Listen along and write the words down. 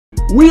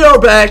We are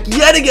back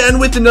yet again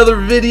with another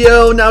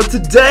video. Now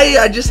today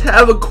I just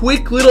have a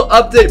quick little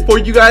update for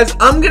you guys.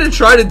 I'm gonna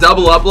try to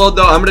double upload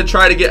though. I'm gonna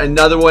try to get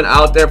another one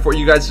out there for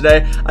you guys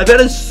today. I've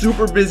had a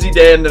super busy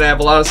day and then I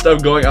have a lot of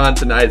stuff going on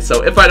tonight,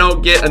 so if I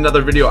don't get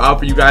another video out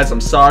for you guys, I'm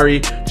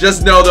sorry.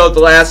 Just know though, the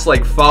last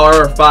like 4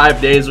 or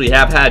 5 days we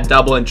have had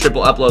double and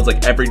triple uploads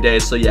like every day,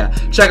 so yeah,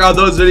 check out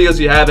those videos if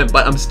you haven't,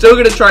 but I'm still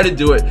gonna try to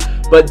do it.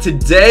 But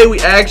today we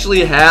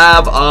actually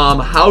have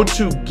how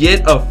to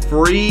get a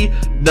free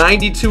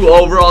 92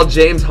 overall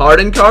James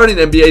Harden card in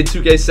NBA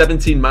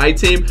 2K17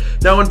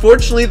 MyTEAM. Now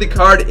unfortunately the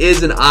card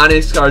is an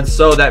Onyx card,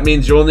 so that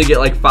means you only get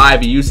like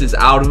 5 uses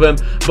out of him,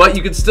 but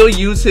you can still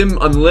use him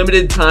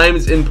unlimited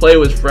times in play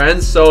with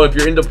friends. So if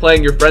you're into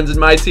playing your friends in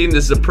MyTEAM,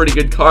 this is a pretty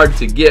good card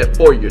to get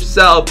for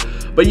yourself.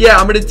 But yeah,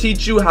 I'm going to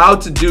teach you how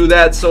to do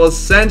that. So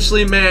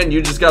essentially, man, you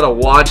just got to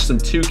watch some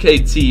 2K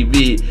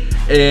TV.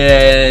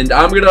 And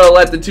I'm going to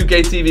let the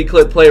 2K TV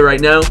clip play right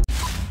now.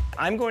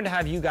 I'm going to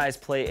have you guys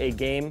play a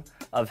game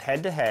of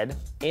head-to-head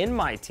in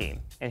MyTEAM.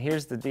 And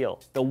here's the deal.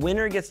 The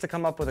winner gets to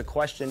come up with a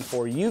question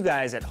for you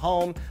guys at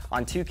home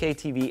on 2K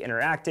TV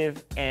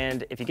Interactive.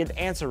 And if you get the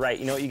answer right,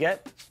 you know what you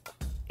get?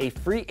 A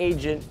free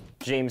agent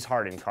James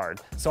Harden card.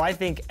 So I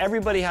think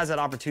everybody has that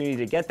opportunity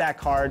to get that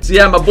card. So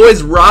yeah, my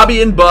boys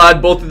Robbie and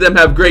Bud, both of them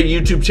have great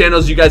YouTube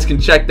channels. You guys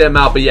can check them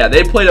out. But yeah,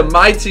 they played a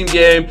MyTEAM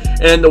game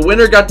and the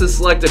winner got to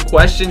select a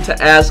question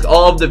to ask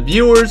all of the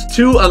viewers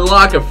to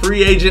unlock a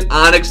free agent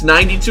Onyx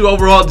 92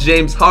 overall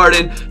James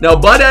Harden. Now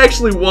Bud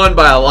actually won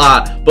by a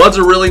lot. Bud's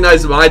a really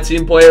nice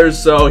MyTEAM player,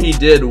 so he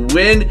did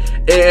win.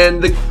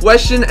 And the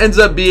question ends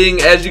up being,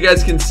 as you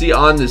guys can see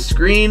on the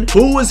screen,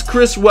 who was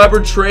Chris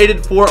Webber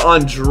traded for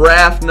on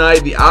draft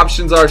night? The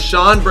options are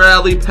Sean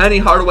Bradley, Penny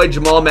Hardaway,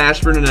 Jamal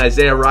Mashburn, and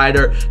Isaiah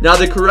Ryder. Now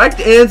the correct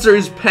answer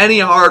is Penny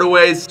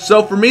Hardaway's.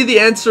 So for me the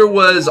answer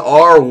was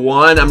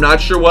R1. I'm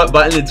not sure what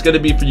button it's going to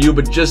be for you,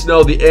 but just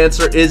know the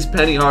answer is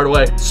Penny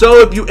Hardaway. So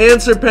if you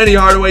answer Penny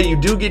Hardaway, you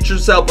do get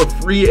yourself a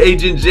free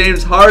agent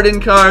James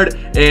Harden card,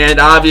 and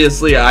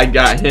obviously I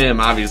got him,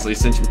 obviously,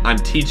 since I'm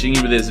teaching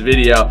you this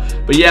video.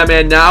 But yeah,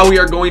 man, now we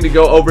are going to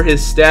go over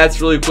his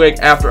stats really quick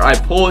after I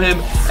pull him.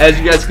 As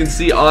you guys can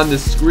see on the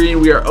screen,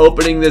 we are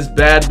opening this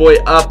bad boy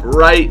up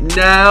right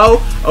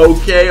now.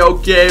 Okay.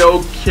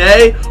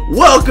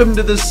 Welcome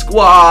to the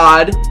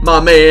squad, my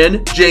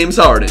man, James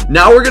Harden.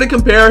 Now we're going to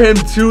compare him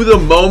to the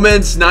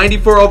Moments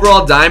 94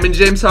 overall Diamond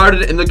James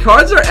Harden, and the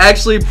cards are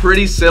actually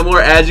pretty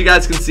similar, as you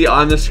guys can see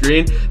on the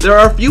screen. There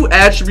are a few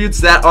attributes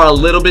that are a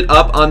little bit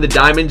up on the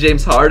Diamond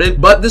James Harden,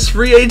 but this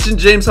free agent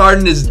James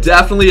Harden is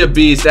definitely a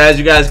beast, as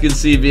you guys can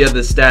see via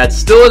the stats.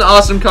 Still an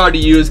awesome card to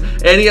use,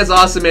 and he has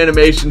awesome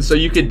animation, so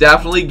you could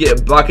definitely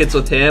get buckets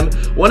with him.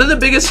 One of the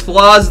biggest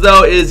flaws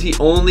though is he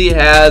only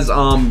has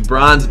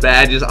bronze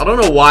badges. I don't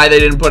know why they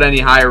didn't put any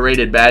higher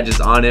rated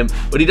badges on him,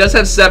 but he does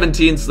have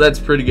 17, so that's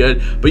pretty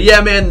good. But yeah,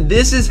 man,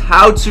 this is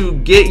how to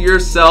get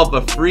yourself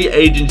a free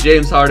agent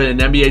James Harden in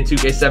NBA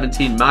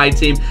 2K17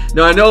 MyTEAM.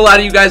 Now I know a lot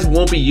of you guys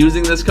won't be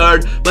using this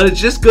card, but it's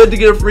just good to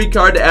get a free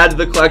card to add to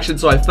the collection,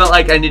 so I felt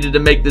like I needed to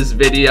make this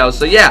video.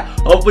 So yeah,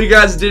 hopefully you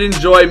guys did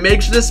enjoy.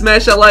 Make sure to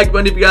smash that like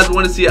button if you guys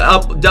want to see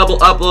a double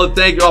upload.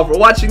 Thank you all for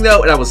watching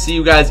though, and I will see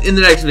you guys in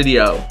the next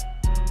video.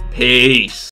 Peace.